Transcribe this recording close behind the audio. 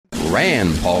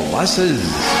Rand Pauluses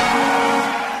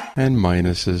and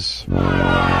minuses.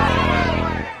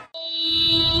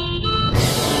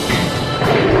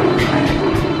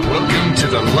 Welcome to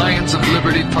the Lions of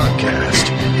Liberty podcast.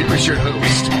 Here is your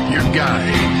host, your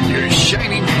guide, your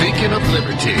shining beacon of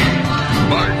liberty,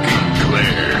 Mark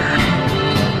Claire.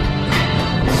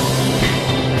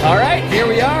 All right, here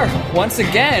we are once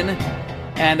again,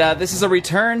 and this is a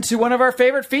return to one of our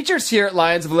favorite features here at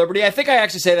Lions of Liberty. I think I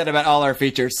actually say that about all our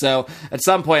features, so at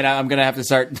some point I'm going to have to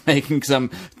start making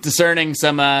discerning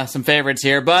some favorites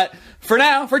here. But for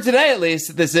now, for today at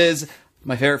least, this is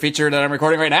my favorite feature that I'm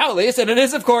recording right now at least, and it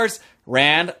is, of course,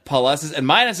 Rand, Pauluses, and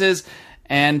Minuses.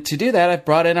 And to do that, I've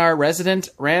brought in our resident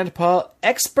Rand Paul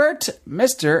expert,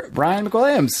 Mr. Brian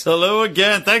McWilliams. Hello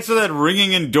again. Thanks for that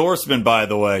ringing endorsement, by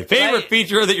the way. Favorite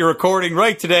feature that you're recording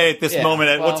right today at this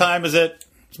moment. What time is it?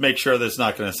 Let's make sure there's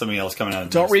not going to something else coming out.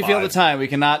 Don't reveal the time. We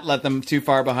cannot let them too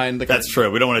far behind the curtain. That's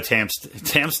true. We don't want to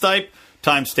timestamp.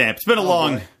 It's been a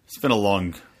long week. It's been a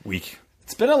long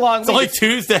week. It's only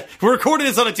Tuesday. We're recording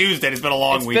this on a Tuesday. It's been a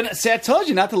long week. See, I told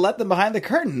you not to let them behind the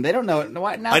curtain. They don't know it.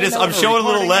 I'm showing a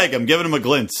little leg. I'm giving them a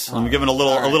glimpse. I'm giving a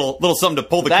little something to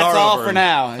pull the car over. That's all for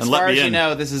now. As far as you in.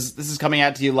 know, this is coming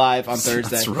out to you live on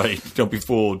Thursday. That's right. Don't be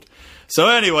fooled. So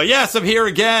anyway, yes, I'm here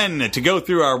again to go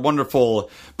through our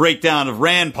wonderful breakdown of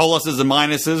Rand, Pauluses, and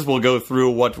Minuses. We'll go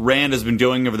through what Rand has been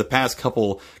doing over the past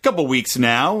couple weeks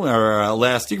now. You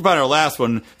can find our last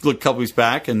one, if you look a couple weeks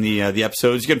back in the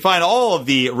episodes. You can find all of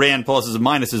the Rand, Pauluses, and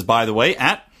Minuses, by the way,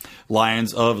 at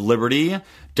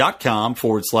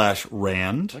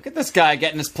lionsofliberty.com/Rand. Look at this guy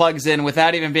getting his plugs in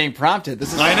without even being prompted.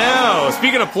 I know.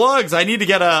 Speaking of plugs, I need to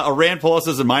get a Rand,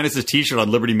 Pauluses, and Minuses t-shirt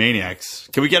on Liberty Maniacs.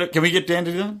 Can we get Dan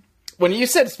to do that? When you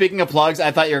said speaking of plugs, I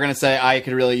thought you were going to say I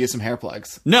could really use some hair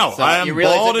plugs. No, so I am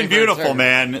really bald and beautiful,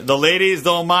 man. The ladies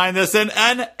don't mind this,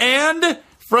 and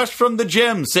fresh from the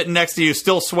gym, sitting next to you,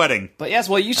 still sweating. But yes,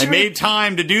 well, you should. I made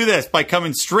time to do this by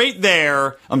coming straight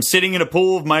there. I'm sitting in a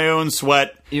pool of my own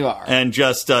sweat. You are, and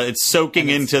just it's soaking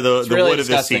into the really wood of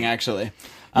the seat. Actually.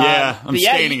 Yeah, I'm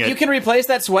staining it. You can replace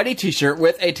that sweaty t-shirt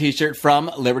with a t-shirt from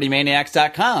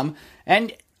LibertyManiacs.com,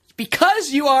 and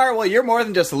because you're more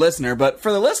than just a listener, but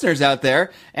for the listeners out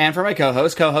there, and for my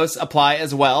co-hosts apply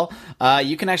as well,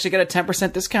 you can actually get a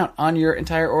 10% discount on your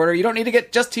entire order. You don't need to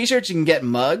get just t-shirts, you can get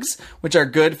mugs, which are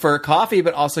good for coffee,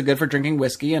 but also good for drinking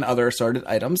whiskey and other assorted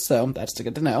items, so that's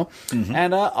good to know. Mm-hmm.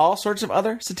 And all sorts of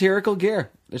other satirical gear.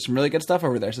 There's some really good stuff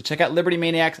over there, so check out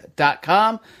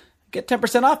LibertyManiacs.com. Get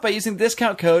 10% off by using the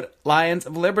discount code Lions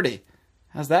of Liberty.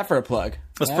 How's that for a plug?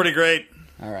 That's pretty great.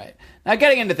 All right. Now,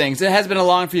 getting into things, it has been a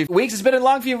long few weeks. It's been a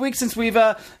long few weeks since we've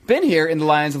been here in the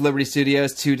Lions of Liberty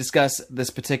studios to discuss this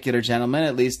particular gentleman,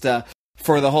 at least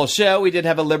for the whole show. We did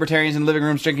have a Libertarians in Living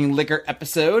Rooms Drinking Liquor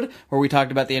episode where we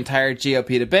talked about the entire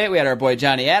GOP debate. We had our boy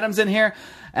Johnny Adams in here.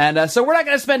 And so we're not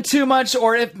going to spend too much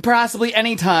or possibly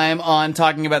any time on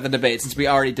talking about the debate since we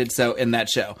already did so in that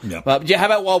show. Yep. But how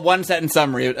about one sentence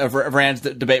summary of Rand's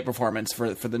debate performance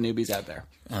for the newbies out there?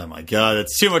 Oh my God,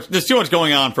 it's too much. There's too much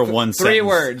going on for one sentence. 3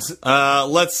 words.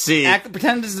 Let's see.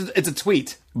 Pretend it's a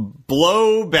tweet.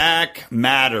 Blowback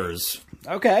matters.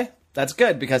 Okay. That's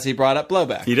good because he brought up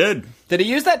blowback. He did. Did he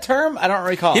use that term? I don't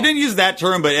recall. He didn't use that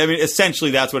term, but I mean,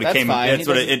 essentially that's what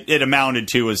it amounted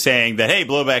to, was saying that, hey,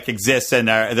 blowback exists and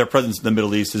their presence in the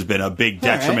Middle East has been a big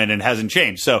detriment and hasn't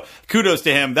changed. So kudos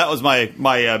to him. That was my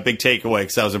big takeaway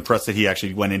because I was impressed that he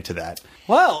actually went into that.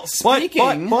 Well,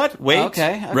 speaking... What? Wait.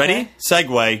 Okay. Ready?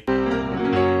 Segue.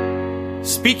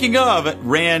 Speaking of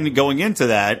Rand going into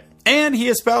that, and he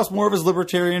espoused more of his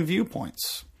libertarian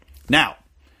viewpoints. Now,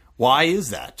 why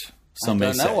is that? Some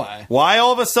may say. Why. Why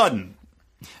all of a sudden?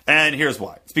 And here's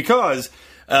why. It's because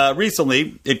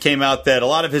recently it came out that a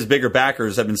lot of his bigger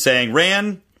backers have been saying,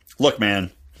 Rand, look, man,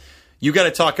 you got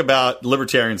to talk about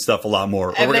libertarian stuff a lot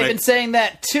more. Have they been saying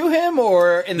that to him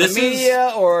or in the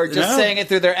media or just saying it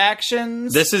through their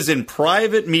actions? This is in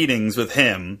private meetings with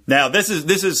him. Now, this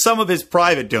is some of his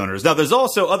private donors. Now, there's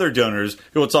also other donors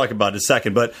who we'll talk about in a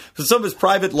second, but some of his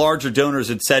private larger donors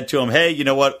had said to him, hey, you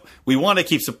know what? We want to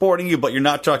keep supporting you, but you're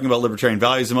not talking about libertarian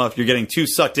values enough. You're getting too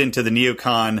sucked into the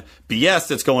neocon BS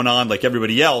that's going on like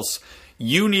everybody else.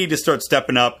 You need to start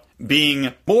stepping up,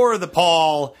 being more of the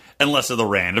Paul and less of the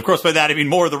Rand. Of course, by that I mean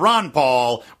more of the Ron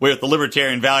Paul with the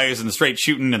libertarian values and the straight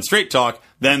shooting and straight talk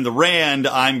than the Rand.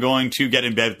 I'm going to get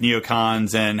in bed with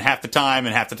neocons and half the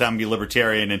time be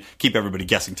libertarian and keep everybody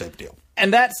guessing type deal.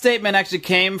 And that statement actually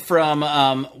came from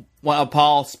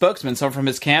Paul's spokesman, someone from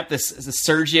his camp, this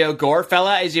Sergio Gore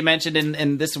fella, as you mentioned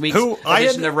in this week's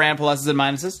edition of Rand Pluses and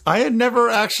Minuses. I had never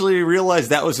actually realized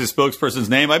that was his spokesperson's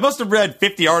name. I must have read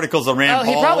 50 articles on Rand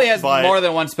Paul. He probably has more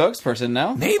than one spokesperson,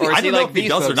 no? Maybe. Or I don't know if he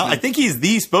does or spokesman? not. I think he's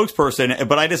the spokesperson,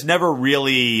 but I just never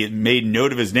really made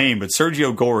note of his name. But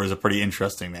Sergio Gore is a pretty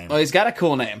interesting name. Well, he's got a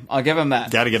cool name. I'll give him that.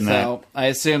 Gotta give him that. So I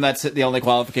assume that's the only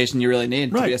qualification you really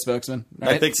need to be a spokesman.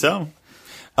 Right? I think so.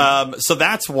 So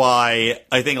that's why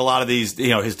I think a lot of these,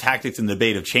 his tactics in the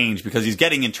debate have changed because he's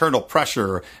getting internal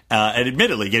pressure, and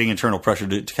admittedly getting internal pressure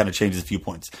to kind of change his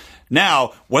viewpoints.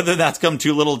 Now, whether that's come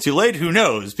too little too late, who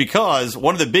knows? Because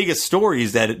one of the biggest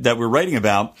stories that we're writing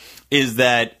about is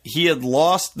that he had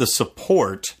lost the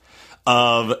support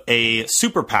of a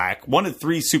super PAC, one of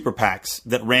 3 super PACs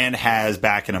that Rand has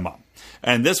backing him up.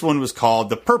 And this one was called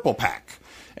the Purple PAC.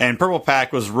 And Purple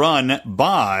PAC was run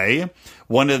by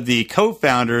one of the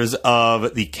co-founders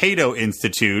of the Cato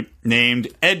Institute named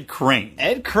Ed Crane.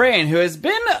 Ed Crane, who has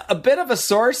been a bit of a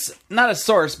source, not a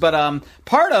source, but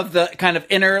part of the kind of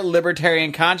inner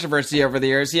libertarian controversy over the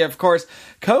years. He, of course,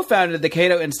 co-founded the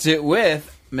Cato Institute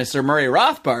with Mr. Murray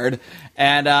Rothbard,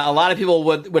 and a lot of people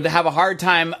would have a hard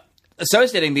time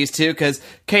associating these two because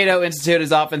Cato Institute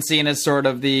is often seen as sort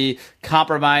of the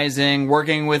compromising,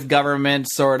 working with government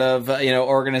sort of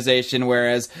organization,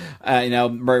 whereas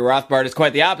Murray Rothbard is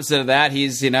quite the opposite of that.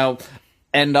 He's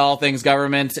end all things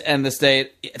government and the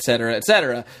state, et cetera, et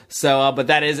cetera. So, but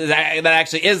that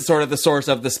actually is sort of the source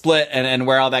of the split and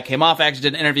where all that came off. I actually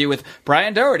did an interview with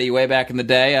Brian Doherty way back in the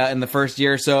day, in the first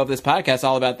year or so of this podcast,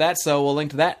 all about that. So we'll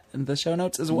link to that in the show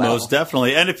notes as well. Most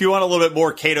definitely. And if you want a little bit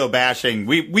more Cato bashing,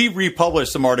 we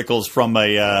republished some articles from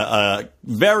a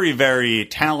very, very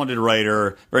talented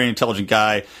writer, very intelligent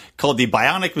guy called the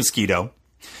Bionic Mosquito.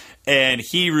 And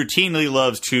he routinely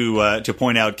loves to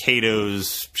point out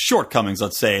Cato's shortcomings,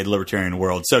 let's say, in the libertarian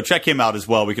world. So check him out as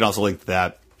well. We can also link to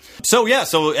that. So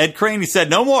Ed Crane, he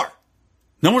said, no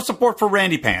more support for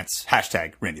Randy Pants.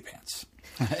 # Randy Pants.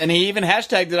 And he even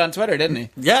hashtagged it on Twitter, didn't he?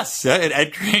 Yes,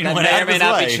 Ed Crane that went may out or of may his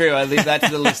not way. be true. I leave that to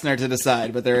the listener to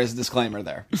decide, but there is a disclaimer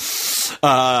there.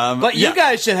 But you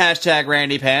guys should #,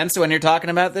 Randy Pants when you're talking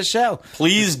about this show.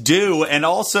 Please do. And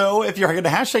also, if you're going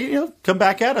to hashtag it, come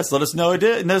back at us. Let us know you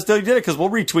did it because we'll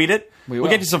retweet it. We'll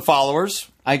get you some followers.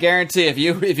 I guarantee if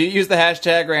you use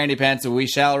the # Randy Pants, we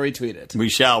shall retweet it. We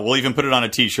shall. We'll even put it on a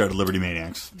t-shirt at Liberty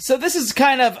Maniacs. So this is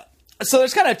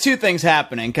there's kind of two things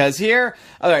happening, because here,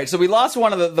 all right, so we lost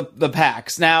one of the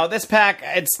PACs. Now, this PAC,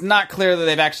 it's not clear that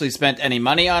they've actually spent any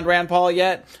money on Rand Paul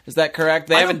yet. Is that correct?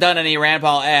 They haven't done any Rand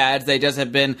Paul ads. They just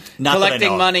have been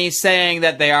collecting money, saying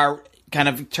that they are kind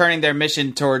of turning their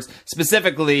mission towards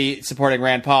specifically supporting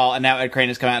Rand Paul, and now Ed Crane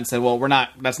has come out and said, well,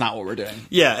 that's not what we're doing.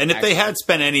 Yeah, and if they had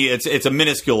spent any, it's a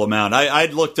minuscule amount.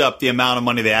 I'd looked up the amount of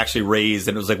money they actually raised,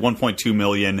 and it was like $1.2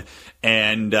 million.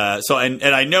 And so I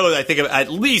know that I think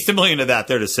at least $1 million of that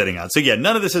they're just sitting on. So yeah,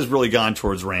 none of this has really gone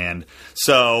towards Rand.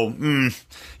 So,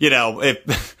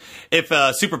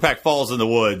 if Super PAC falls in the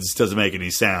woods, doesn't make any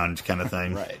sound kind of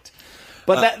thing. Right.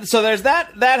 But so there's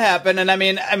that happened, and I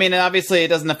mean, obviously it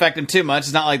doesn't affect him too much.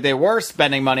 It's not like they were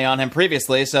spending money on him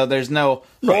previously, so there's no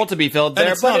hole to be filled there.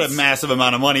 And it's not a massive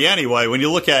amount of money anyway. When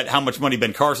you look at how much money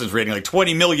Ben Carson's raising, like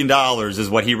 $20 million is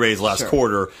what he raised last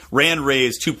quarter. Rand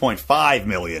raised $2.5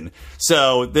 million.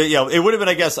 So it would have been,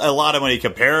 I guess, a lot of money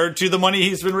compared to the money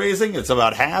he's been raising. It's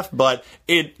about half, but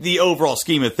the overall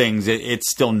scheme of things, it's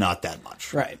still not that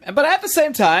much. Right. But at the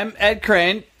same time, Ed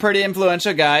Crane, pretty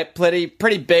influential guy, pretty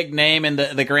big name in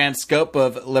the grand scope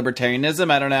of libertarianism.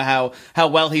 I don't know how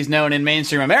well he's known in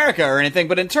mainstream America or anything,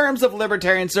 but in terms of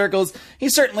libertarian circles,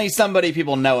 he's certainly somebody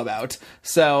people know about.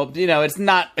 So,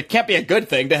 it can't be a good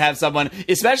thing to have someone,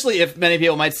 especially if many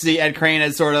people might see Ed Crane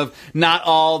as sort of not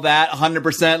all that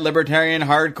 100% libertarian,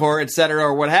 hardcore, etc.,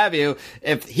 or what have you.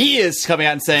 If he is coming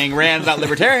out and saying Rand's not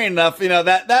libertarian enough,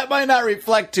 that might not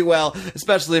reflect too well,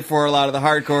 especially for a lot of the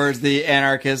hardcores, the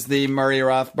anarchists, the Murray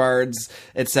Rothbards,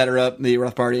 etc., the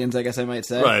Rothbardians, I guess I might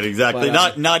say. Right, exactly.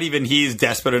 But, not even he's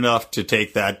desperate enough to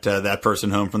take that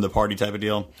person home from the party type of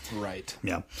deal. Right.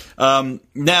 Yeah.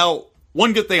 Now,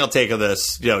 one good thing I'll take of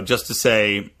this, just to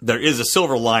say there is a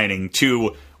silver lining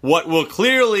to what will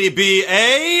clearly be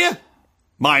a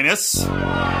minus.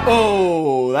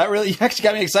 Oh, that really actually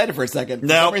got me excited for a second. For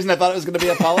some reason, I thought it was going to be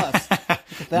a Paulus.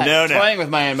 No. Toying with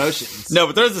my emotions. No,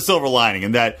 but there's a silver lining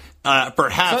in that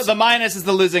perhaps... So the minus is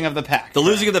the losing of the PAC. The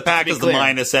losing of the PAC is the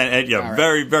minus, and right.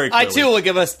 Very, very clearly. I, too, will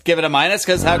give it a minus,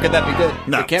 because how could that be good?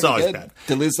 No, it can't it's always be good bad.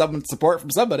 to lose some support from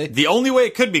somebody. The only way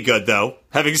it could be good, though,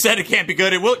 having said it can't be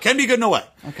good, it can be good in a way.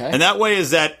 Okay. And that way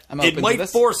is that it might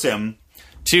force him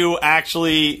to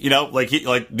actually,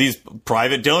 like these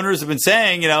private donors have been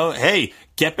saying, hey,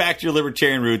 get back to your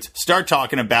libertarian roots, start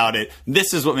talking about it.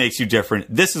 This is what makes you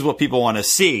different. This is what people want to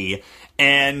see.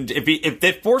 And if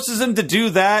it forces him to do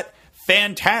that,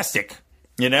 fantastic.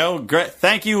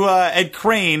 Thank you, Ed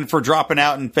Crane, for dropping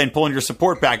out and pulling your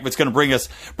support back. But it's going to bring us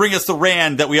the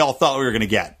Rand that we all thought we were going to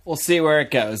get. We'll see where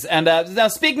it goes. And now,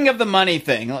 speaking of the money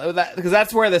thing, because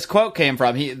that's where this quote came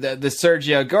from. The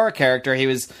Sergio Gore character, he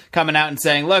was coming out and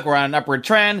saying, "Look, we're on an upward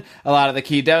trend." A lot of the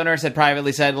key donors had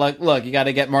privately said, "Look, you got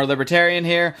to get more libertarian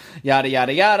here." Yada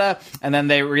yada yada. And then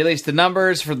they released the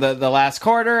numbers for the last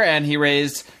quarter, and he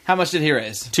raised. How much did he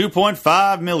raise?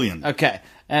 $2.5 million. Okay.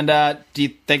 And do you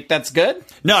think that's good?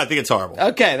 No, I think it's horrible.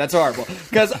 Okay, that's horrible.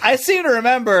 Because I seem to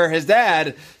remember his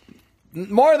dad,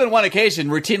 more than one occasion,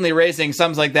 routinely raising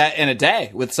sums like that in a day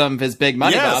with some of his big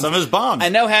money bombs. Yeah, some of his bombs. I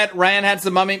know Ryan had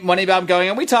some money bomb going,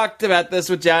 and we talked about this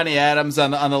with Johnny Adams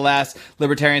on the last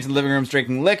Libertarians in Living Rooms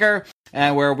Drinking Liquor,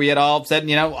 and where we had all said,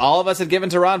 all of us had given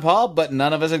to Ron Paul, but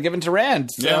none of us had given to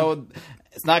Rand. So... Yeah.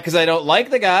 It's not because I don't like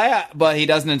the guy, but he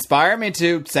doesn't inspire me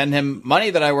to send him money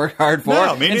that I work hard for.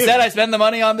 No, me neither. Instead, I spend the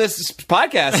money on this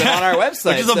podcast and on our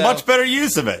website. Which is a much better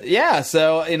use of it. Yeah,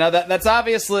 so, that's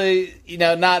obviously,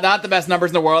 not the best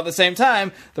numbers in the world. At the same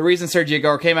time, the reason Sergio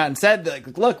Gore came out and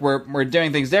said, look, we're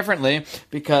doing things differently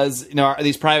because,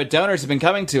 these private donors have been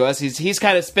coming to us. He's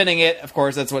kind of spinning it. Of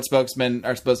course, that's what spokesmen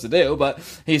are supposed to do. But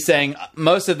he's saying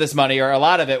most of this money, or a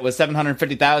lot of it, was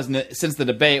 $750,000 since the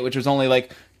debate, which was only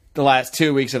the last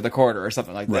 2 weeks of the quarter or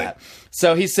something like that.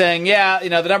 So he's saying,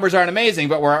 the numbers aren't amazing,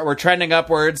 but we're trending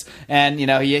upwards, and he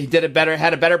had a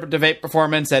better debate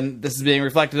performance, and this is being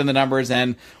reflected in the numbers,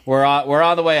 and we're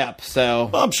on the way up. So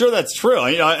well, I'm sure that's true,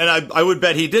 and I would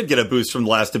bet he did get a boost from the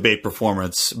last debate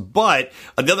performance. But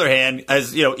on the other hand,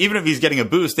 as even if he's getting a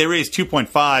boost, they raised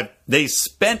 2.5. They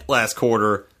spent last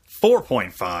quarter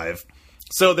 4.5.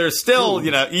 So they're still, they're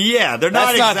not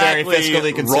exactly very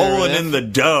fiscally rolling in the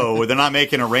dough. They're not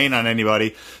making a rain on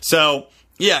anybody. So,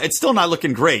 it's still not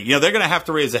looking great. They're going to have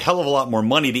to raise a hell of a lot more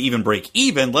money to even break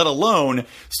even, let alone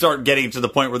start getting to the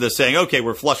point where they're saying, okay,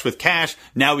 we're flush with cash.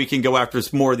 Now we can go after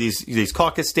more of these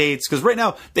caucus states. Because right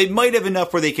now, they might have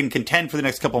enough where they can contend for the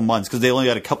next couple of months because they only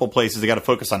got a couple places. They got to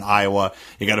focus on Iowa.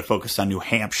 They got to focus on New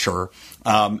Hampshire.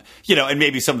 And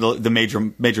maybe some of the major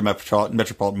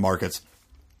metropolitan markets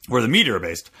where the media are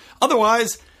based.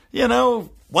 Otherwise,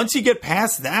 once you get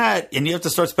past that and you have to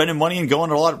start spending money and going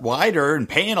a lot wider and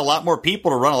paying a lot more people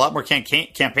to run a lot more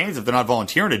campaigns if they're not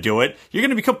volunteering to do it, you're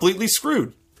going to be completely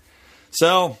screwed.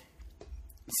 So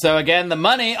again, the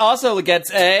money also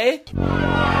gets a...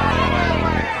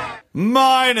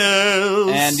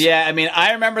 minus. And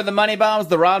I remember the money bombs,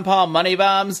 the Ron Paul money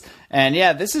bombs. And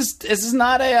this is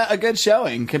not a good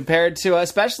showing compared to,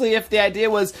 especially if the idea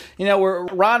was, where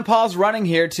Ron Paul's running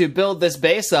here to build this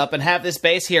base up and have this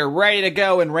base here ready to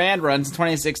go when Rand runs in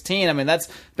 2016. I mean, that's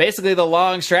basically the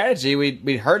long strategy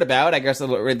we heard about. I guess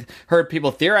we heard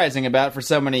people theorizing about for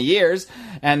so many years.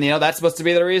 And, that's supposed to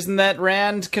be the reason that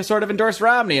Rand sort of endorsed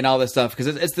Romney and all this stuff, because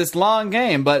it's this long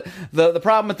game. But the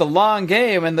problem with the long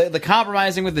game and the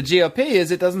compromising with the GOP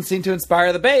is it doesn't seem to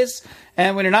inspire the base.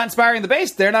 And when you're not inspiring the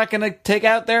base, they're not going to take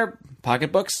out their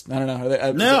pocketbooks. I don't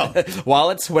know. No.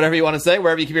 Wallets, whatever you want to say,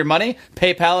 wherever you keep your money,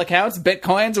 PayPal accounts,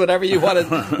 Bitcoins, whatever you want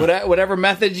to, whatever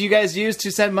method you guys use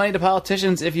to send money to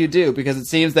politicians, if you do, because it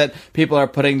seems that people are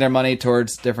putting their money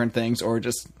towards different things or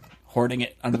just hoarding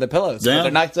it under the pillows. Yeah. But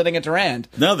they're not sending it to Rand.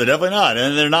 No, they're definitely not.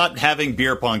 And they're not having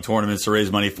beer pong tournaments to raise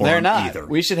money for them either.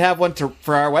 We should have one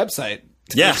for our website.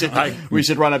 Yeah. We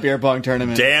should run a beer pong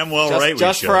tournament. Damn well right we should.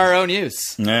 Just for our own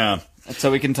use. Yeah.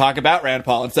 So we can talk about Rand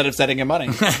Paul instead of sending him money.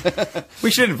 We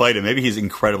should invite him. Maybe he's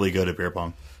incredibly good at beer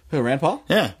pong. Who, Rand Paul?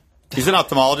 Yeah. He's an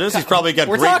ophthalmologist. He's probably got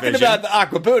great vision. We're talking about the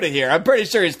Aqua Buddha here. I'm pretty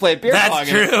sure he's played beer pong. That's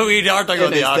true. We are talking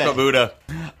about the Aqua Buddha.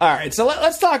 All right, so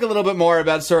let's talk a little bit more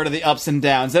about sort of the ups and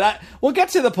downs. And we'll get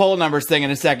to the poll numbers thing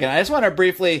in a second. I just want to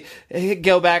briefly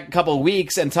go back a couple of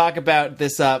weeks and talk about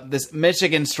this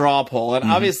Michigan straw poll. And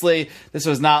obviously, this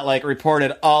was not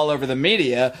reported all over the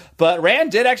media, but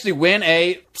Rand did actually win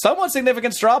a somewhat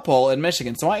significant straw poll in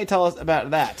Michigan. So why don't you tell us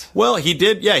about that? Well, he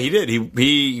did. Yeah, he did.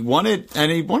 He won it,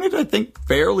 and he won it, I think,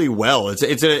 fairly well.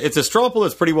 It's a straw poll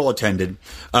that's pretty well attended.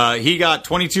 He got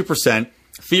 22%.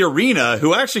 Fiorina,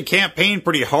 who actually campaigned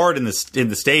pretty hard in the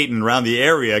state and around the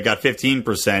area, got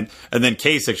 15%, and then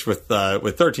Kasich with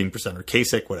 13%, or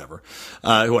Kasich, whatever,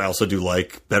 who I also do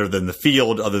like better than the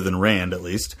field, other than Rand at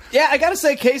least. Yeah, I gotta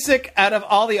say, Kasich, out of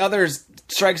all the others,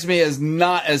 strikes me as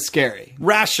not as scary.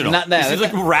 Rational. Not that. He's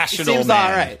like rational. It seems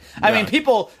man. all right. I mean,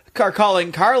 people are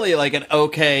calling Carly an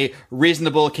okay,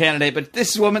 reasonable candidate, but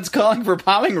this woman's calling for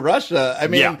bombing Russia. I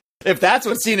mean. Yeah. If that's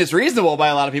what's seen as reasonable by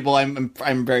a lot of people,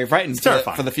 I'm very frightened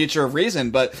for the future of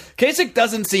Reason. But Kasich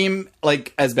doesn't seem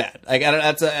like as bad.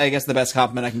 That's I guess the best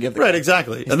compliment I can give. Right,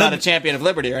 exactly. He's not a champion of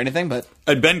liberty or anything, but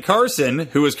and Ben Carson,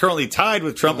 who is currently tied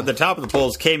with Trump at the top of the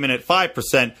polls, came in at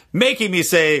 5%, making me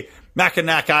say,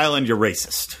 Mackinac Island, you're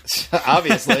racist.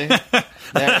 Obviously.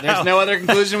 There's no other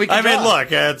conclusion we can draw. I mean, look,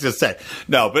 that's just it.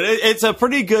 No, but it's a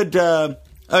pretty good...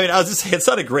 I was just saying, it's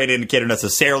not a great indicator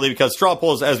necessarily because straw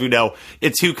polls, as we know,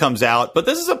 it's who comes out. But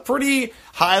this is a pretty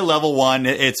high-level one.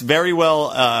 It's very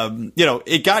well,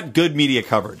 it got good media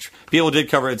coverage. People did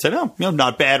cover it and said,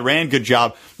 not bad, Rand, good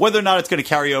job. Whether or not it's going to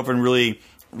carry over and really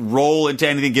roll into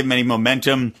anything, give them any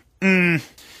momentum,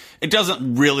 it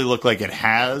doesn't really look like it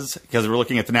has because we're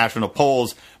looking at the national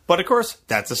polls. But, of course,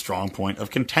 that's a strong point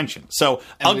of contention. So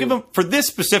I'll give them, for this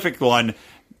specific one,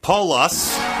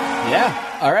 Pauluses.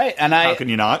 Yeah. All right. And how can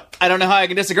you not? I don't know how I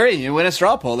can disagree. You win a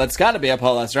straw poll. That's got to be a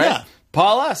Pauluses, right? Yeah.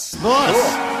 Pauluses. Cool.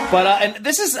 But and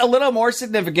this is a little more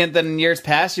significant than in years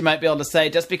past, you might be able to say,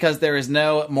 just because there is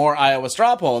no more Iowa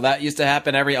straw poll. That used to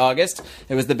happen every August.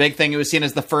 It was the big thing. It was seen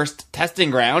as the first testing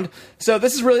ground. So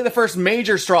this is really the first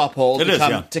major straw poll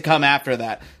to come after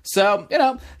that. So,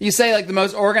 you say like the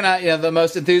most organized, the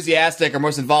most enthusiastic or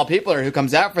most involved people are who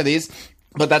comes out for these.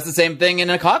 But that's the same thing in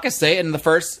a caucus state, and the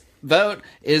first vote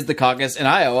is the caucus in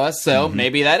Iowa, so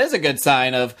maybe that is a good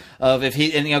sign of if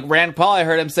he, and Rand Paul, I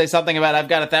heard him say something about, I've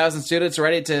got 1,000 students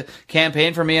ready to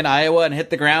campaign for me in Iowa and hit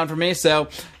the ground for me, so,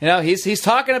 he's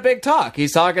talking a big talk.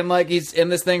 He's talking like he's in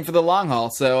this thing for the long haul,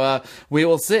 so we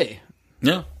will see.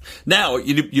 Yeah. Now,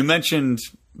 you mentioned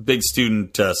big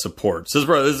student support. So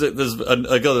this is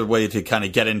another way to kind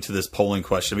of get into this polling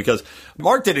question, because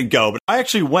Mark didn't go, but I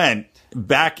actually went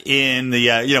back in the,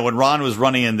 when Ron was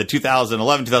running in the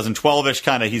 2011, 2012-ish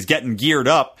kind of, he's getting geared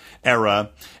up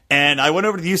era. And I went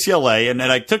over to the UCLA and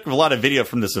I took a lot of video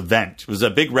from this event. It was a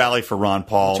big rally for Ron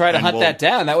Paul. Try to hunt that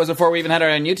down. That was before we even had our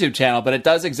own YouTube channel, but it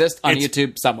does exist on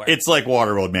YouTube somewhere. It's like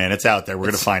Waterworld, man. It's out there. We're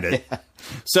going to find it. Yeah.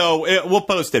 So we'll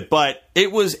post it, but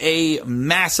it was a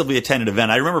massively attended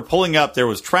event. I remember pulling up, there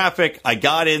was traffic. I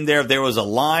got in there. There was a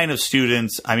line of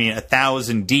students,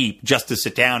 1,000 deep, just to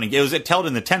sit down. It was held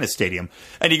in the tennis stadium.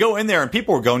 And you go in there and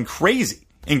people were going crazy,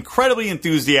 incredibly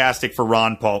enthusiastic for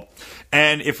Ron Paul.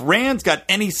 And if Rand's got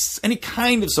any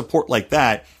kind of support like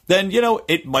that, then,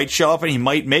 it might show up and he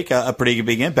might make a pretty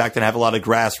big impact and have a lot of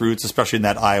grassroots, especially in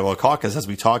that Iowa caucus, as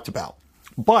we talked about.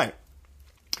 But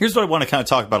here's what I want to kind of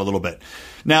talk about a little bit.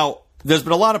 Now, there's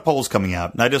been a lot of polls coming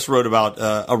out, and I just wrote about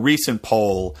a recent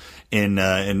poll in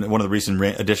one of the recent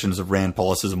editions of Rand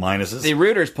Pauluses and Minuses. The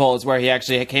Reuters poll is where he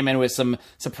actually came in with some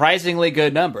surprisingly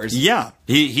good numbers. Yeah.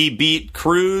 He beat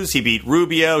Cruz, he beat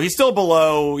Rubio. He's still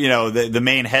below, the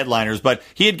main headliners, but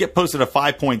he had posted a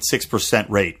 5.6%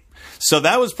 rate. So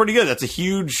that was pretty good. That's a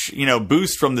huge,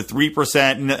 boost from the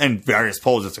 3% and various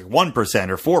polls. It's like 1%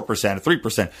 or 4% or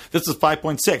 3%. This is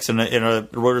 5.6 in a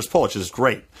Reuters poll, which is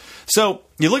great. So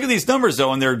you look at these numbers,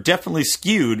 though, and they're definitely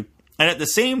skewed. And at the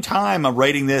same time I'm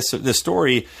writing this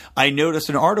story, I noticed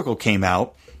an article came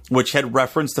out which had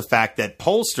referenced the fact that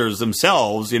pollsters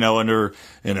themselves, under,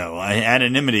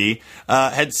 anonymity,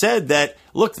 had said that,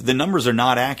 look, the numbers are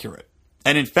not accurate.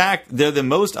 And in fact, they're the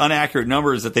most inaccurate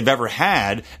numbers that they've ever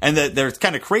had, and that they're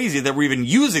kind of crazy that we're even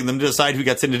using them to decide who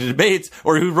gets into debates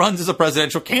or who runs as a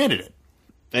presidential candidate.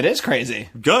 It is crazy.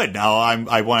 Good. Now,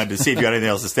 I wanted to see if you had anything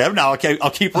else to say. Now,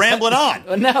 I'll keep rambling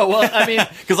on. No, well,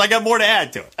 because I got more to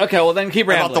add to it. Okay, well, then keep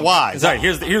rambling. About the whys. All right,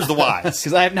 here's the whys.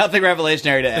 Because I have nothing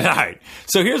revelationary to add. All right.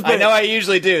 So I know I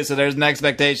usually do, so there's an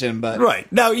expectation, but...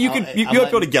 Right. Now, you have to be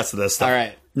able to guess this stuff. All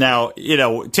right. Now,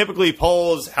 typically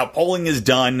polls, how polling is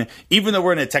done, even though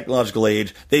we're in a technological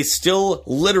age, they still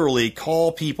literally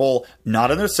call people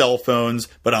not on their cell phones,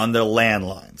 but on their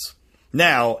landlines.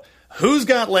 Now, who's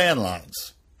got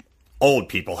landlines? Old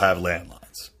people have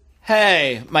landlines.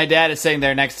 Hey, my dad is sitting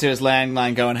there next to his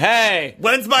landline going, hey!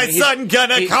 When's my son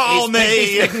gonna call me?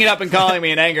 He's picking it up and calling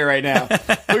me in anger right now.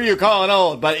 Who are you calling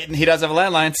old? But he does have a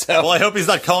landline, so... Well, I hope he's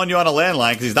not calling you on a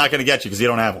landline, because he's not going to get you, because you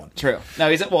don't have one. True. No,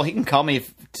 he can call me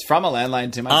from a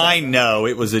landline to my I know,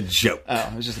 it was a joke. Oh,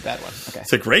 it was just a bad one. Okay.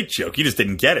 It's a great joke. You just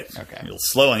didn't get it. Okay. You're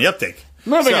slow on the uptake.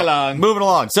 Moving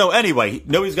along. So anyway,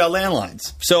 nobody's got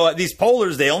landlines. So these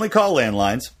pollers, they only call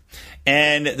landlines.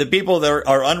 And the people that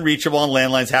are unreachable on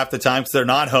landlines half the time because they're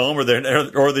not home or the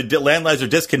landlines are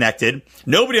disconnected.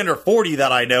 Nobody under 40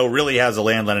 that I know really has a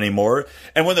landline anymore.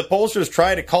 And when the pollsters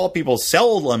try to call people's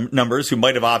cell numbers who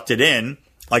might have opted in,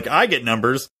 like I get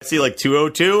numbers, I see like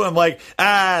 202. I'm like,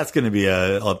 it's going to be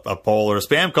a poll or a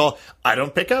spam call. I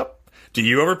don't pick up. Do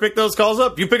you ever pick those calls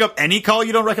up? Do you pick up any call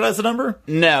you don't recognize the number?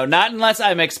 No, not unless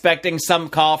I'm expecting some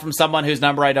call from someone whose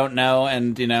number I don't know,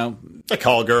 and A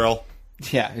call girl.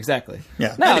 Yeah, exactly.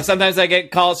 Yeah. No, sometimes I get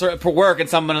calls for work, and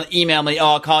someone will email me,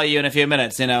 I'll call you in a few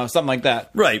minutes, something like that.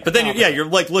 Right, but then you're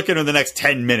like looking at the next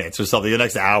 10 minutes or something, the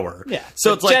next hour. Yeah.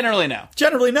 So it's like generally no.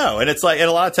 Generally no, and it's like, and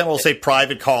a lot of time we'll say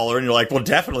private caller, and you're like, well,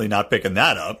 definitely not picking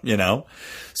that up,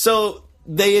 So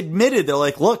they admitted, they're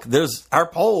like, look, our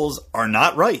polls are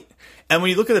not right. And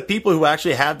when you look at the people who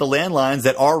actually have the landlines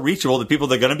that are reachable, the people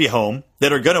that are going to be home,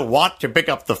 that are going to want to pick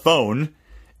up the phone,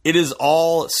 it is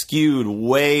all skewed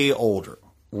way older.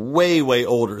 Way, way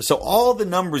older. So all the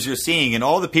numbers you're seeing and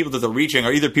all the people that they're reaching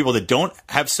are either people that don't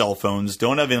have cell phones,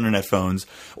 don't have internet phones,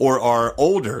 or are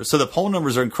older. So the poll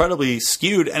numbers are incredibly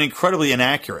skewed and incredibly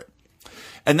inaccurate.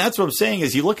 And that's what I'm saying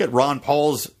is you look at Ron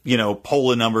Paul's,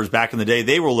 polling numbers back in the day,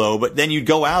 they were low, but then you'd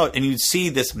go out and you'd see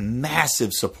this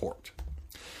massive support.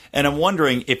 And I'm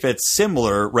wondering if it's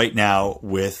similar right now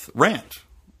with Rand.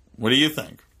 What do you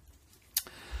think?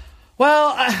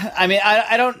 Well,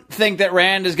 I don't think that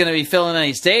Rand is going to be filling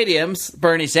any stadiums,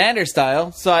 Bernie Sanders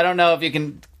style. So I don't know if you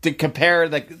can compare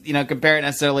compare it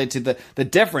necessarily to the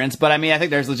difference. But I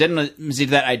think there's legitimacy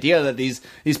to that idea that these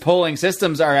polling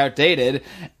systems are outdated.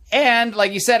 And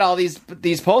like you said, all these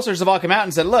pollsters have all come out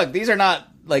and said, look, these are not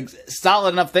like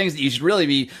solid enough things that you should really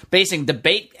be basing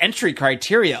debate entry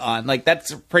criteria on. Like,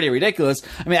 that's pretty ridiculous.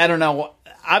 I don't know.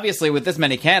 Obviously, with this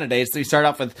many candidates, we start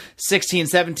off with 16,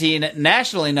 17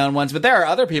 nationally known ones, but there are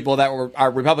other people that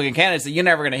are Republican candidates that you're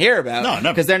never going to hear about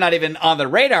because they're not even on the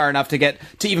radar enough to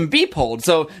even be polled.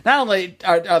 So not only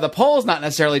are the polls not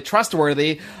necessarily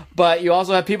trustworthy, but you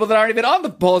also have people that aren't even on the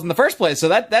polls in the first place. So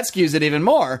that skews it even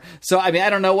more. So, I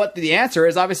don't know what the answer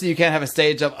is. Obviously, you can't have a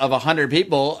stage of 100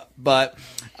 people, but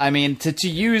to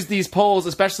use these polls,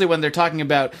 especially when they're talking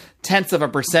about tenths of a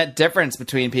 % difference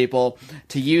between people,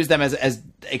 to use them as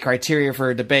a criteria for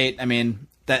a debate,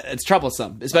 that it's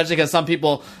troublesome, especially because some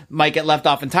people might get left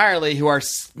off entirely who are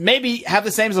maybe have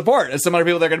the same support as some other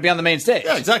people that are going to be on the main stage.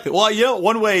 Yeah, exactly. Well,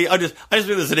 one way I just think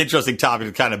this is an interesting topic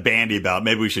to kind of bandy about.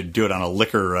 Maybe we should do it on a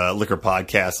liquor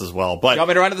podcast as well. But you want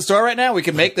me to run to the store right now? We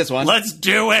can make this one. Let's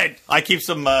do it. I keep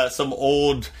some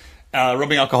old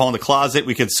rubbing alcohol in the closet.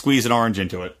 We could squeeze an orange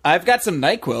into it. I've got some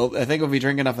NyQuil. I think we'll be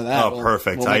drinking enough of that. Oh,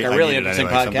 perfect. We'll make a really interesting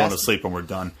podcast. I'm going to sleep when we're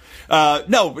done.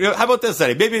 No, how about this,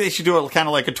 Eddie? Maybe they should do it kind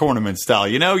of like a tournament style.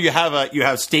 You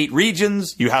have state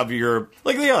regions. You have your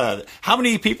how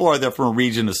many people are there from a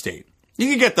region to state? You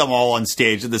can get them all on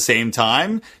stage at the same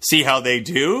time. See how they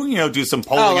do. Do some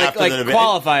polling after the debate.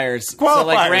 Qualifiers. So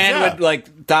Rand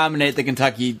would dominate the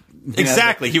Kentucky.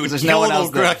 Exactly. He would kill the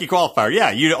Kentucky qualifier. Yeah,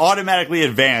 you'd automatically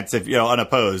advance if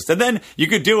unopposed. And then you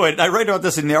could do it. I write about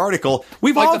this in the article.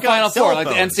 We've all got Final cell Four, phones.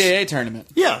 like the NCAA tournament.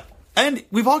 Yeah. And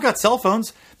we've all got cell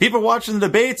phones. People watching the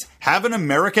debates have an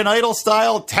American Idol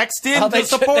style text in to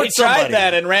support somebody. They tried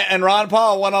that, and Ron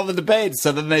Paul won all the debates.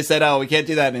 So then they said, "Oh, we can't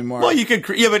do that anymore." Well, you could,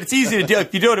 but it's easy to do.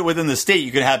 If you do it within the state,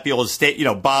 you could have people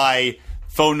buy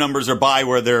phone numbers or buy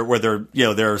where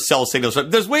their cell signals.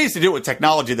 There's ways to do it with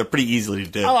technology that are pretty easily to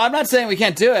do. Oh, I'm not saying we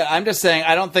can't do it. I'm just saying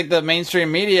I don't think the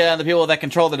mainstream media and the people that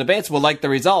control the debates will like the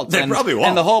results. They probably won't.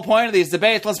 And the whole point of these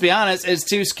debates, let's be honest, is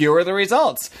to skewer the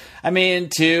results.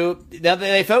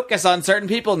 They focus on certain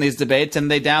people in these debates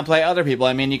and they downplay other people.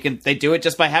 They do it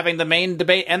just by having the main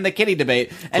debate and the kiddie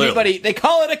debate. They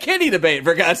call it a kiddie debate,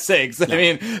 for God's sakes. Yeah.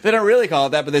 They don't really call it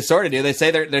that, but they sort of do. They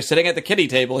say they're sitting at the kiddie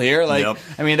table here.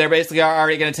 They're basically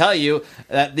already going to tell you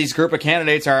that these group of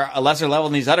candidates are a lesser level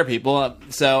than these other people.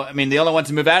 So, the only one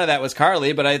to move out of that was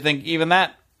Carly, but I think even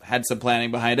that had some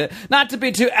planning behind it. Not to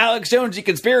be too Alex Jonesy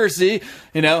conspiracy,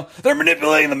 they're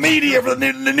manipulating the media for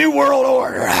the new world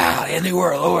order. The new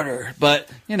world order. But,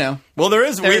 well,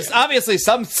 there's obviously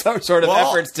some sort of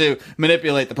efforts to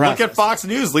manipulate the process. Look at Fox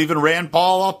News leaving Rand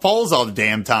Paul off polls all the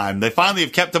damn time. They finally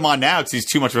have kept him on now because he's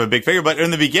too much of a big figure. But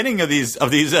in the beginning of these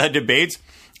debates,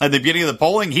 at the beginning of the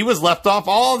polling, he was left off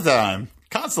all the time.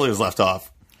 Constantly was left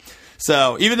off.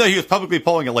 So even though he was publicly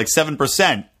polling at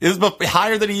 7%, it was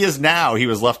higher than he is now. He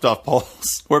was left off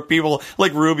polls where people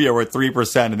like Rubio were at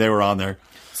 3% and they were on there.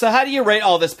 So how do you rate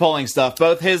all this polling stuff?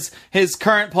 Both his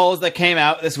current polls that came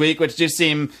out this week, which do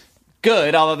seem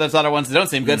good, although there's other ones that don't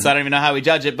seem good, so I don't even know how we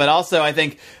judge it. But also, I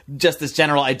think just this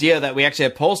general idea that we actually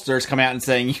have pollsters come out and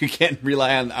saying you can't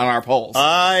rely on our polls.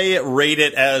 I rate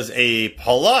it as a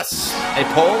pollus. A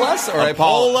pollus or a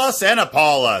pollus and a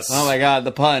pollus. Oh my God,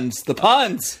 the puns. The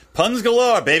puns. Puns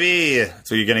galore, baby.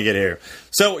 That's what you're going to get here.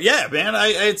 So, yeah, man,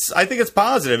 I think it's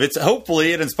positive.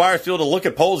 Hopefully it inspires people to look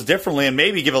at polls differently and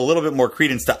maybe give a little bit more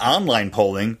credence to online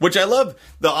polling, which I love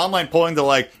the online polling. They're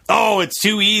like, oh, it's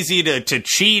too easy to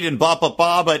cheat and blah, blah,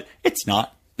 blah, but it's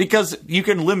not. Because you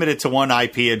can limit it to one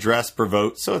IP address per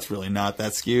vote, so it's really not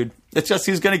that skewed. It's just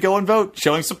who's going to go and vote,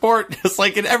 showing support, just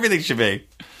like everything should be.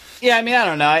 Yeah, I mean, I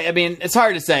don't know. I mean, it's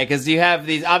hard to say because you have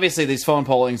these. Obviously, these phone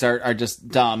pollings are just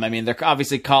dumb. I mean, they're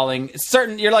obviously calling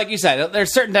certain. You're like you said,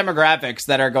 there's certain demographics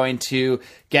that are going to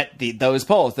get those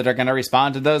polls, that are going to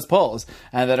respond to those polls,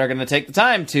 and that are going to take the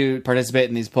time to participate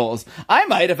in these polls. I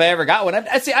might if I ever got one.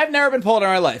 I've never been polled in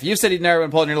my life. You said you've never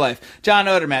been polled in your life. John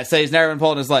Odermatt said he's never been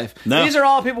polled in his life. No. These are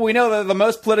all people we know that are the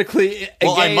most politically engaged.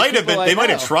 Well, I might have been. They might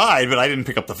have know. tried, but I didn't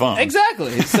pick up the phone.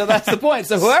 Exactly. So that's the point.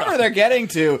 So whoever they're getting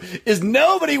to is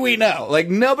nobody we know. Like,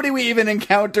 nobody we even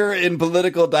encounter in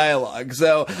political dialogue.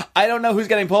 So I don't know who's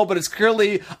getting polled, but it's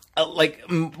clearly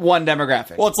one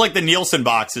demographic. Well, it's like the Nielsen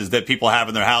boxes that people have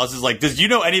in their houses. Like, do you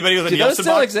know anybody with a Nielsen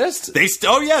still box? exist? They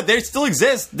still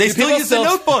exist. They still use the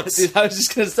notebooks. Dude, I was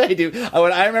just going to say, dude,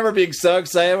 I remember being so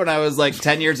excited when I was like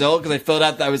 10 years old because I filled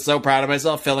out, I was so proud of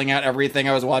myself filling out everything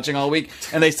I was watching all week.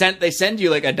 And they send you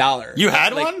like $1. You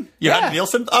had one? You had a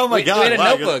Nielsen? Oh my God. We had a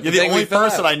notebook. You're the only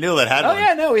person I knew that had one. Oh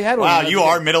yeah, no, we had one. Wow, you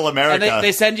are middle America. And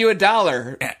they send you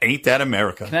 $1. Ain't that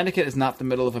America? Connecticut is not the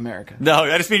middle of America. No,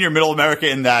 I just mean you're middle America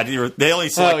in that they only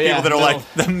select people that are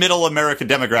like the middle America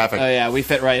demographic. Oh yeah, we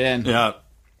fit right in. Yeah.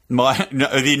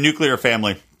 The nuclear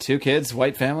family. 2 kids,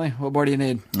 white family. What more do you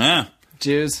need? Yeah.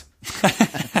 Jews.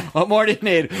 What more do you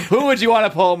need? Who would you want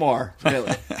to poll more?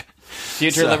 Really?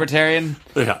 Future libertarian?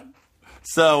 Yeah.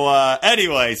 So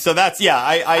anyway, so that's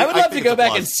I would love to go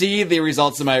back and see the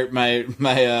results of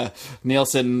my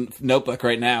Nielsen notebook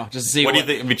right now, just to see what do you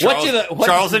think. I mean,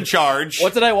 Charles in Charge.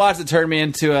 What did I watch that turned me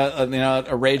into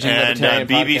a raging libertarian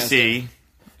BBC? Podcaster?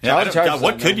 Yeah,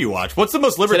 what could you watch? What's the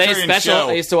most libertarian Today's special, show?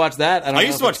 I used to watch that. I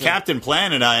used to watch Captain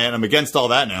Planet, and I'm against all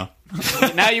that now.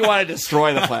 Now you want to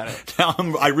destroy the planet. Now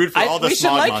I root for all the we should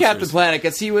smog like monsters. Captain Planet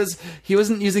because he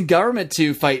wasn't using government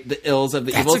to fight the ills of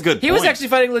the evils. That's a good He was point. actually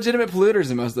fighting legitimate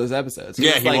polluters in most of those episodes. He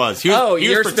was. He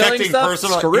you're was protecting stuff?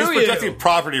 personal. Screw he was protecting you.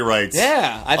 property rights.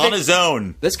 Yeah, I think on his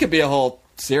own. This could be a whole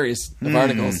series of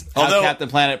articles. How Captain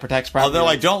Planet protects property. Although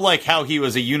I rights. don't like how he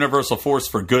was a universal force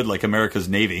for good, like America's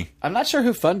Navy. I'm not sure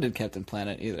who funded Captain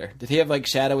Planet either. Did he have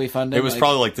shadowy funding? It was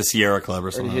probably like the Sierra Club or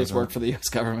Or something. did he just work for the U.S.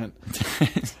 government?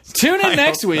 Tune in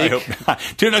next week. I hope not.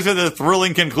 Tune in next week with a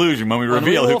thrilling conclusion when we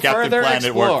reveal who Captain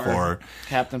Planet worked for.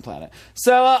 Captain Planet.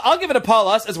 So I'll give it a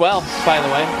Paulus as well, by the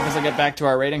way, because I get back to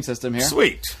our rating system here.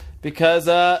 Sweet. Because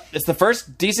it's the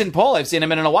first decent poll I've seen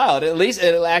him in a while. At least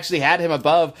it actually had him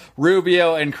above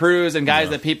Rubio and Cruz and guys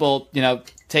that people,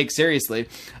 take seriously.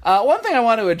 One thing I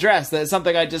want to address, that is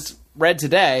something I just read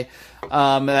today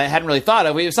that I hadn't really thought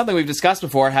of. It's something we've discussed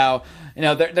before, how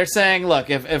they're saying, look,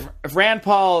 if Rand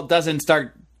Paul doesn't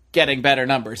start getting better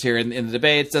numbers here in the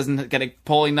debates, doesn't get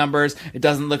polling numbers, it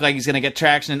doesn't look like he's going to get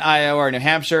traction in Iowa or New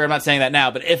Hampshire. I'm not saying that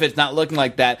now, but if it's not looking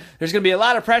like that, there's going to be a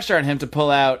lot of pressure on him to pull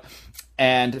out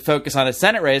and focus on his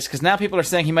Senate race, because now people are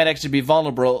saying he might actually be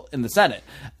vulnerable in the Senate.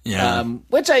 Yeah.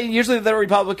 Which usually the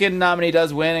Republican nominee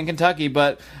does win in Kentucky,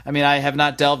 but I have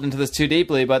not delved into this too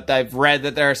deeply, but I've read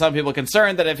that there are some people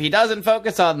concerned that if he doesn't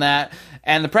focus on that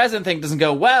and the president thing doesn't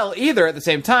go well either at the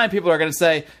same time, people are going to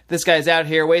say, this guy's out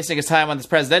here wasting his time on this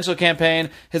presidential campaign.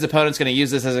 His opponent's going to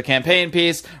use this as a campaign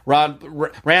piece.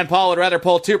 Rand Paul would rather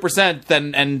poll 2%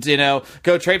 and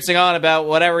go traipsing on about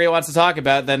whatever he wants to talk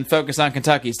about than focus on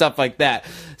Kentucky, stuff like that.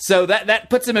 So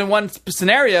that puts him in one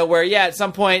scenario where, at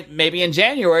some point, maybe in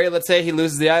January, let's say he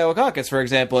loses the Iowa caucus, for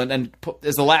example, and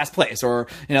is the last place, or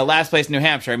last place in New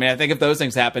Hampshire. I think if those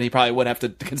things happen, he probably would have to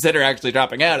consider actually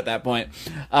dropping out at that point.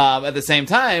 At the same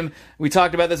time, we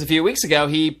talked about this a few weeks ago.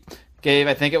 He gave,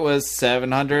 I think it was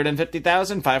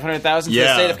 $750,000, $500,000 to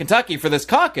the state of Kentucky for this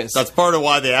caucus. That's part of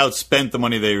why they outspent the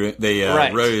money they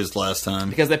raised last time.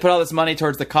 Because they put all this money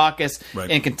towards the caucus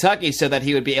in Kentucky so that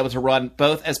he would be able to run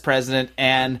both as president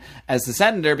and as the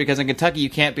senator, because in Kentucky you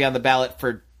can't be on the ballot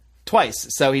for twice.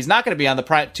 So he's not going to be on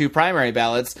the 2 primary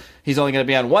ballots. He's only going to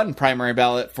be on one primary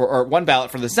ballot one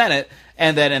ballot for the Senate,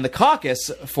 and then in the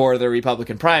caucus for the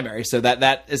Republican primary. So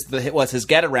that was his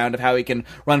get around of how he can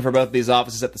run for both of these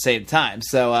offices at the same time.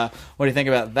 So what do you think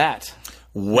about that?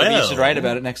 Well, maybe you should write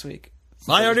about it next week.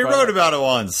 I already wrote about it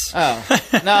once. Oh.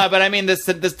 No, but I mean this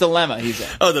dilemma he's in.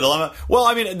 Oh, the dilemma.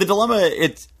 Well, the dilemma,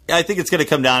 I think it's going to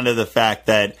come down to the fact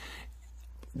that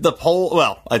the poll,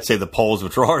 well, I'd say the polls,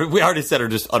 which we already said are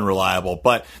just unreliable,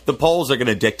 but the polls are going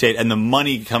to dictate, and the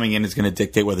money coming in is going to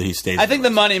dictate whether he stays. I think the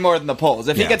money more than the polls.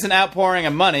 If he Yeah. gets an outpouring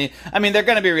of money, I mean, they're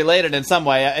going to be related in some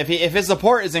way. If his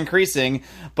support is increasing,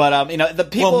 but the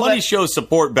people. Well, money shows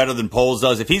support better than polls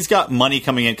does. If he's got money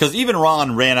coming in, because even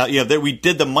Ron ran out. We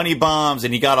did the money bombs,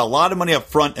 and he got a lot of money up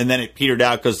front, and then it petered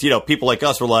out because people like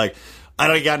us were like, I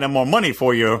don't got no more money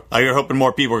for you. You're hoping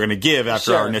more people are going to give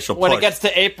after our initial push. When it gets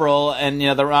to April and,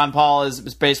 the Ron Paul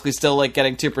is basically still like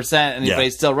getting 2% and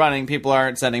he's still running, people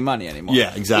aren't sending money anymore.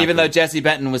 Yeah, exactly. Even though Jesse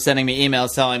Benton was sending me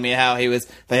emails telling me how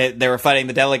they were fighting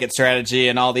the delegate strategy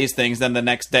and all these things. Then the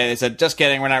next day they said, just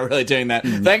kidding, we're not really doing that.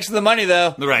 Thanks for the money,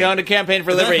 though. Right. Going to Campaign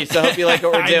for Liberty, so hope you like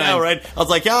what we're doing. I know, right? I was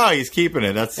like, he's keeping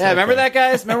it. That's remember that,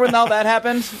 guys? Remember when all that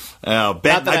happened? Oh,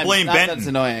 I blame Benton. That's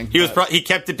annoying. He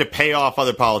kept it to pay off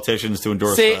other politicians to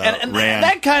endorse. See, and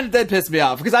that kind of did piss me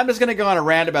off, because I'm just going to go on a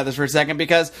rant about this for a second,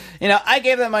 because, I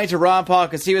gave that money to Ron Paul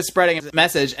because he was spreading a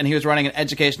message and he was running an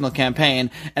educational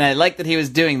campaign, and I liked that he was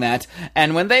doing that.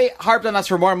 And when they harped on us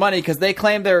for more money because they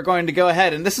claimed they were going to go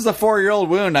ahead, and this is a 4-year-old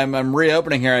wound I'm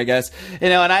reopening here, I guess,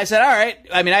 and I said, all right,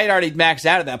 I mean, I had already maxed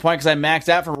out at that point because I maxed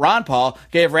out for Ron Paul,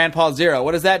 gave Rand Paul 0.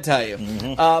 What does that tell you?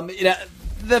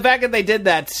 Mm-hmm. The fact that they did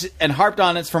that and harped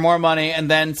on us for more money and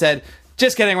then said,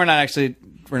 just kidding, we're not actually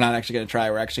going to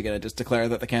try. We're actually going to just declare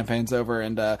that the campaign's over,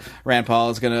 and Rand Paul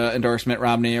is going to endorse Mitt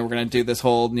Romney, and we're going to do this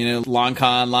whole,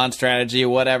 long strategy,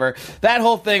 whatever. That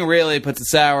whole thing really puts a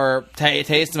sour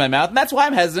taste in my mouth, and that's why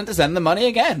I'm hesitant to send the money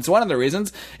again. It's one of the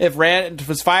reasons. If Rand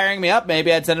was firing me up,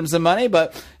 maybe I'd send him some money,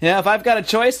 but, if I've got a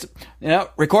choice,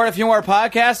 record a few more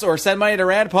podcasts or send money to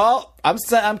Rand Paul,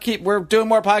 we're doing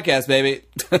more podcasts, baby.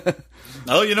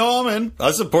 Oh, I'm in.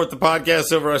 I support the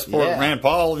podcast over I support Rand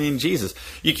Paul. I mean, Jesus.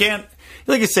 You can't,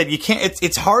 like I said, you can't,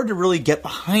 it's hard to really get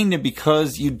behind him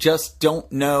because you just don't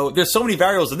know. There's so many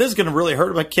variables, and this is going to really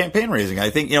hurt my campaign raising. I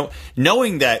think,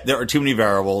 knowing that there are too many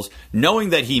variables,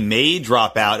 knowing that he may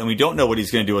drop out and we don't know what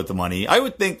he's going to do with the money, I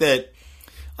would think that,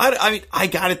 I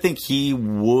gotta think he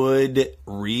would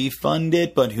refund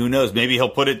it, but who knows? Maybe he'll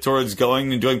put it towards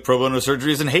going and doing pro bono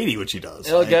surgeries in Haiti, which he does.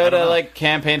 It'll go to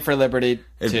Campaign for Liberty.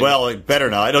 Well, it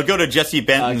better not. It'll go to Jesse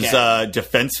Benton's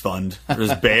defense fund for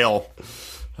his bail.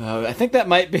 I think that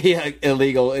might be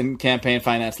illegal in campaign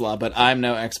finance law, but I'm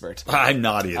no expert. I'm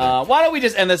not either. Why don't we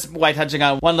just end this by touching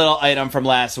on one little item from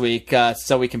last week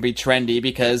so we can be trendy,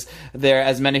 because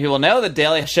as many people know, the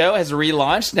Daily Show has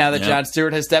relaunched now that Jon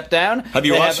Stewart has stepped down. Have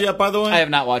you watched it yet, by the way? I have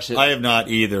not watched it. I have not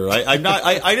either. I'm not.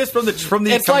 I just from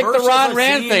the it's like the Ron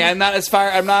Rand thing. I'm not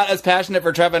as passionate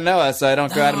for Trevor Noah, so I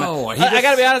don't go out of my... I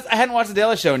gotta be honest, I hadn't watched the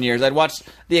Daily Show in years. I'd watched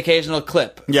the occasional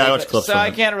clip. Yeah, I watched clips. So I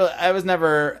can't really... I was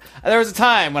never... There was a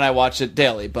time when I watched it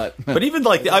daily, but even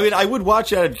I would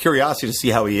watch it out of curiosity to see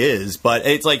how he is, but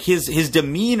it's like his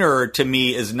demeanor to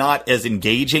me is not as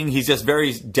engaging. He's just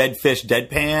very dead fish,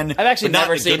 deadpan. I've actually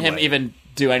never seen him even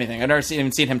do anything. I've never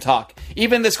even seen him talk.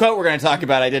 Even this quote we're going to talk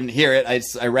about, I didn't hear it.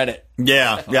 I read it.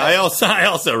 Yeah. I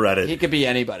also read it. He could be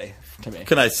anybody to me. What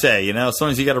can I say?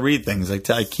 Sometimes you got to read things. I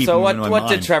keep. So them in my what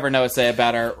mind. did Trevor Noah say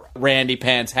about our Randy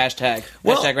Pants hashtag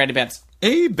Randy Pants?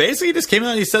 He basically just came out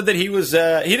and he said that he was, he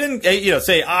didn't,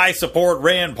 say, I support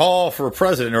Rand Paul for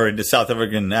president, or in the South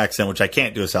African accent, which I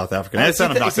can't do a South African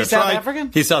accent. I'm not going to try. South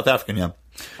African? He's South African, yeah.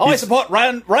 I support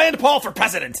Rand Paul for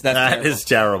president. That is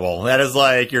terrible. That is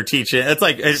like you're teaching, it's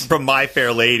like from My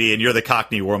Fair Lady and you're the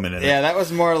Cockney woman in it. Yeah, that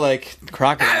was more like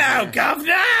Crockett. Hello,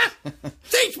 governor!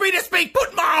 Teach me to speak,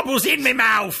 put marbles in my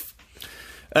mouth!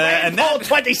 And Paul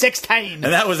 2016. And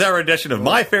that was our edition of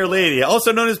My Fair Lady,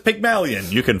 also known as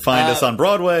Pygmalion. You can find us on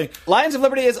Broadway. Lions of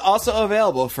Liberty is also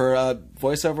available for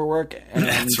voiceover work.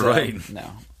 That's right.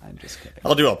 No, I'm just kidding.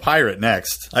 I'll do a pirate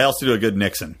next. I also do a good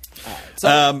Nixon.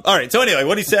 All right. So anyway,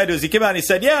 what he said was he came out and he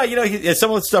said,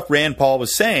 some of the stuff Rand Paul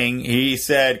was saying, he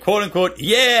said, quote unquote,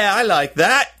 yeah, I like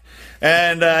that.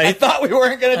 And I thought we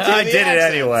weren't going to do I did it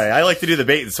anyway. I like to do the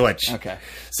bait and switch. Okay.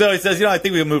 So he says, I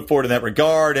think we can move forward in that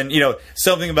regard. And,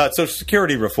 something about Social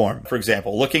Security reform, for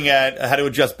example, looking at how to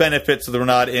adjust benefits so that we're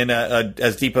not in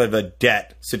as deep of a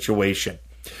debt situation.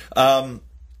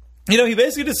 He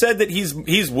basically just said that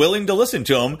he's willing to listen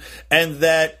to him, and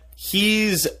that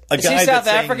he's a guy. Is he South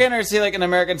African, or is he like an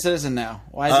American citizen now?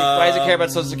 Why does he care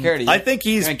about Social Security? I think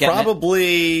he's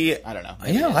probably. I don't know.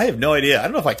 Yeah, I have no idea. I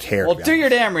don't know if I care. Well, do your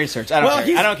damn research. I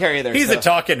don't care either. He's a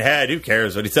talking head. Who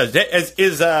cares what he says?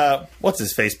 What's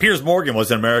his face? Piers Morgan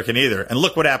wasn't American either, and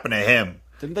look what happened to him.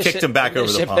 Kicked him back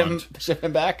over the pond. Ship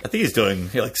him back? I think he's doing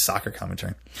soccer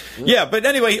commentary. Yeah, but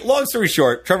anyway, long story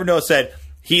short, Trevor Noah said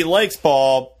he likes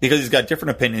Paul because he's got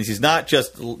different opinions. He's not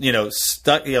just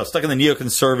stuck in the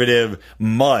neoconservative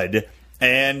mud.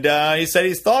 And he said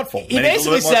he's thoughtful. He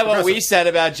basically said what we said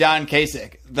about John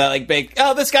Kasich. That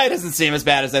this guy doesn't seem as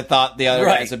bad as I thought the other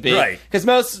guys would be. Right. Because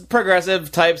most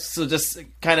progressive types will just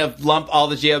kind of lump all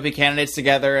the GOP candidates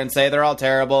together and say they're all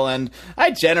terrible, and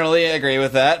I generally agree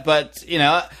with that. But,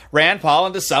 Rand Paul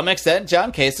and to some extent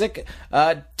John Kasich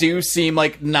do seem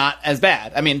like not as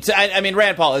bad. I mean,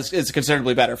 Rand Paul is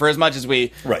considerably better for as much as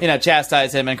we,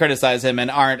 chastise him and criticize him and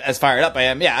aren't as fired up by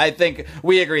him. Yeah, I think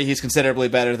we agree he's considerably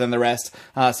better than the rest.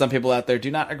 Some people out there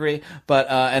do not agree. But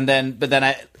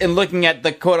then in looking at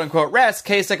the quote unquote rest,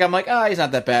 Kasich, I'm like, he's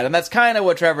not that bad. And that's kind of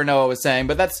what Trevor Noah was saying,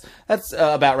 but that's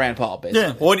about Rand Paul, basically.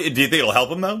 Yeah. Well, do you think it'll help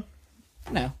him though?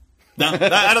 No. No,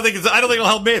 I don't think it'll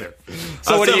help me either.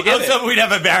 So what do you give it? We'd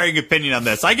have a varying opinion on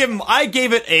this. I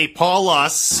gave it a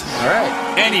Paulus. All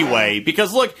right. Anyway,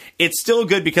 because look, it's still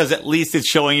good because at least it's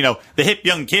showing, the hip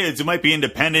young kids who might be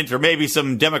independent or maybe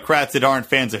some Democrats that aren't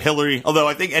fans of Hillary. Although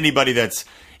I think anybody that's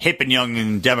hip and young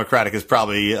and Democratic is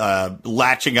probably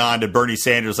latching on to Bernie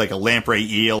Sanders like a lamprey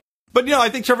eel. But, I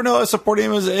think Trevor Noah supporting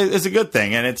him is a good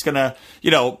thing. And it's going to,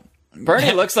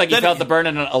 Bernie looks like he felt the burn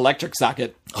in an electric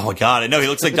socket. Oh, my God. I know. He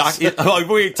looks like Doc.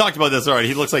 We talked about this already.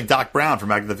 He looks like Doc Brown from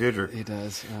Back to the Future. He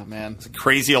does. Oh, man. He's a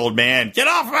crazy old man. Get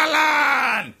off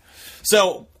my lawn!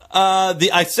 So,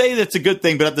 I say that's a good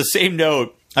thing, but at the same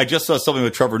note, I just saw something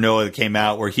with Trevor Noah that came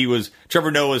out where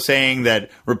Trevor Noah was saying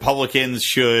that Republicans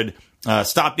should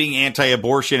stop being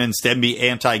anti-abortion and instead be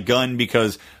anti-gun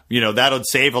because, that would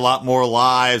save a lot more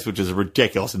lives, which is a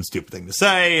ridiculous and stupid thing to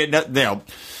say.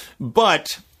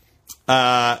 But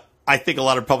I think a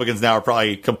lot of Republicans now are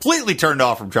probably completely turned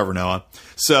off from Trevor Noah.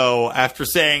 So after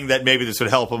saying that maybe this would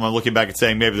help him, I'm looking back and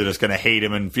saying maybe they're just going to hate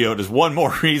him and feel there's one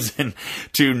more reason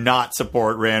to not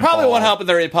support Rand Paul. Probably won't help in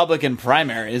the Republican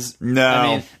primaries. No. I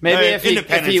mean, maybe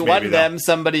if he won them,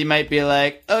 somebody might be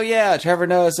like, oh yeah, Trevor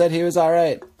Noah said he was all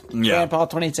right. Yeah. Rand Paul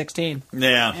 2016.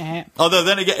 Yeah. Although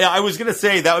then again, I was going to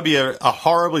say that would be a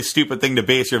horribly stupid thing to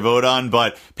base your vote on,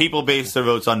 but people base their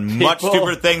votes on much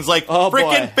stupider things like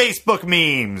freaking Facebook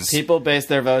memes. People base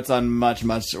their votes on much,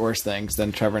 much worse things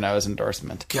than Trevor Noah's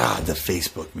endorsement. God, the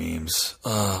Facebook memes.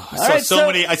 I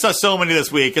saw so many this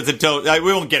week. We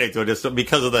won't get into it just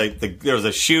because of there was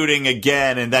a shooting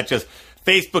again, and that just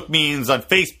Facebook memes on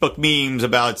Facebook memes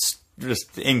about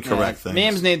just incorrect things.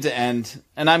 Memes need to end,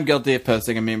 and I'm guilty of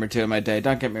posting a meme or two in my day.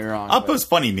 Don't get me wrong. I'll post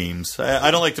funny memes.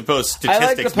 I don't like to post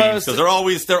statistics memes because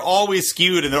they're always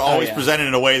skewed and they're always presented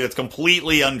in a way that's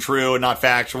completely untrue and not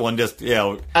factual and just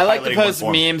I like to post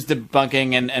memes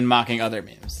debunking and mocking other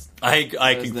memes.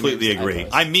 I completely agree.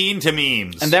 I'm mean to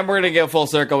memes. And then we're going to go full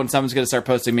circle when someone's going to start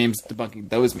posting memes debunking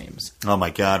those memes. Oh my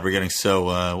God, we're getting so,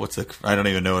 I don't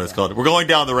even know what it's called. We're going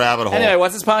down the rabbit hole. Anyway,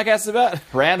 what's this podcast about?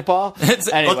 Rand Paul?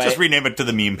 Anyway, let's just rename it to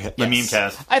the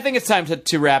Memecast. I think it's time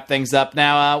to wrap things up.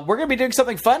 Now, we're going to be doing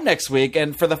something fun next week,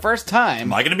 and for the first time...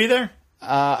 Am I going to be there?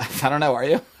 I don't know, are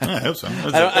you? I hope so.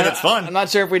 If it's fun. I'm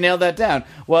not sure if we nailed that down.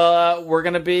 Well, we're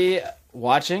going to be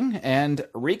watching and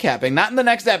recapping. Not in the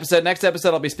next episode. Next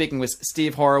episode, I'll be speaking with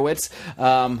Steve Horowitz,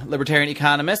 libertarian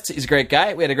economist. He's a great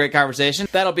guy. We had a great conversation.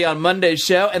 That'll be on Monday's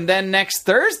show. And then next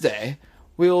Thursday,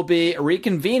 we will be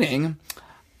reconvening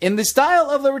in the style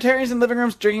of libertarians in living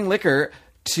rooms drinking liquor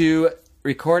to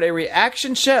record a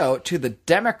reaction show to the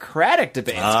Democratic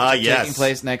debates, which are taking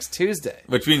place next Tuesday.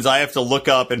 Which means I have to look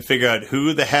up and figure out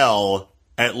who the hell...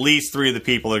 At least 3 of the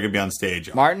people that are going to be on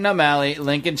stage. Martin O'Malley,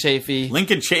 Lincoln Chafee.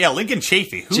 Lincoln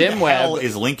Chafee. Who Jim the hell Webb.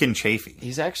 is Lincoln Chafee?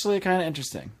 He's actually kind of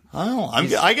interesting. Oh,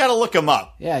 I got to look him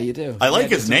up. Yeah, you do. I like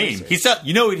his name. He said,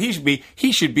 what he should be?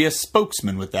 He should be a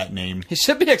spokesman with that name. He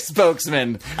should be a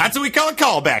spokesman. That's what we call a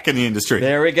callback in the industry.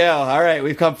 There we go. All right,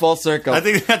 we've come full circle. I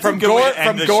think that's from Gore to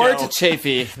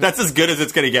Chafee. That's as good as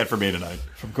it's going to get for me tonight.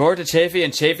 From Gore to Chafee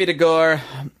and Chafee to Gore.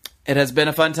 It has been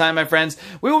a fun time, my friends.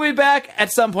 We will be back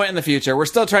at some point in the future. We're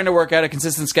still trying to work out a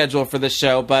consistent schedule for this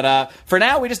show, but for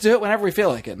now, we just do it whenever we feel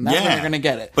like it. And that's when you're going to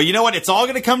get it. But you know what? It's all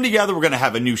going to come together. We're going to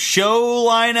have a new show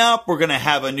lineup. We're going to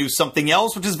have a new something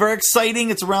else, which is very exciting.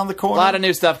 It's around the corner. A lot of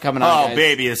new stuff coming on, guys. Oh,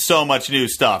 baby, there's so much new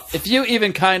stuff. If you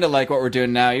even kind of like what we're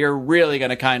doing now, you're really going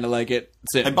to kind of like it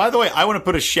soon. And by the way, I want to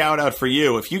put a shout out for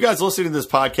you. If you guys listening to this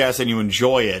podcast and you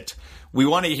enjoy it, we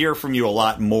want to hear from you a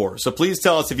lot more. So please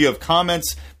tell us if you have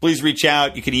comments. Please reach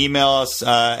out. You can email us.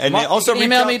 And also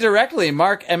email me directly,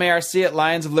 Mark, MARC at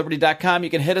lionsofliberty.com. You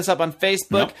can hit us up on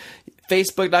Facebook.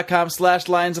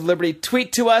 Facebook.com/Lions of Liberty.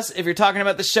 Tweet to us if you're talking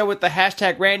about the show with the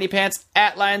hashtag RandyPants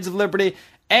at Lions of Liberty.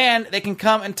 And they can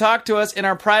come and talk to us in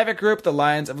our private group, the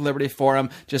Lions of Liberty Forum.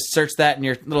 Just search that in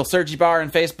your little searchy bar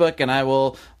on Facebook, and I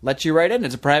will let you right in.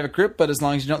 It's a private group, but as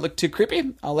long as you don't look too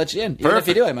creepy, I'll let you in. Even if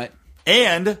you do, I might.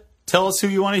 And tell us who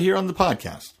you want to hear on the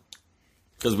podcast.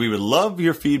 Because we would love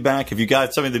your feedback. If you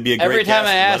got something to be a great Every time guest,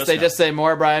 I let ask, us they know. just say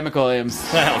more Brian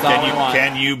McWilliams. That's all we want.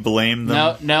 Can you blame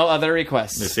them? No other They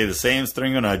requests. say the same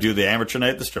thing when I do the amateur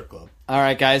night at the strip club. All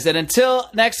right, guys. And until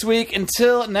next week,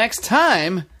 until next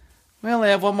time, we only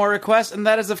have one more request, and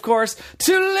that is, of course,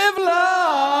 to live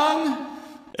long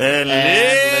And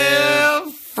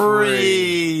live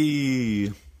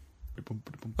free.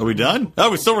 Are we done? Oh,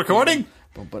 we're still recording?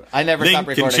 But I never stop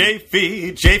Lincoln recording.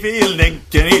 Chafee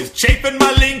Lincoln, he's chafing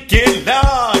my Lincoln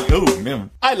dog. Oh,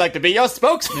 man. I'd like to be your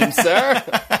spokesman, sir.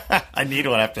 I need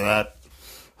one after that.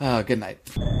 Oh, good night.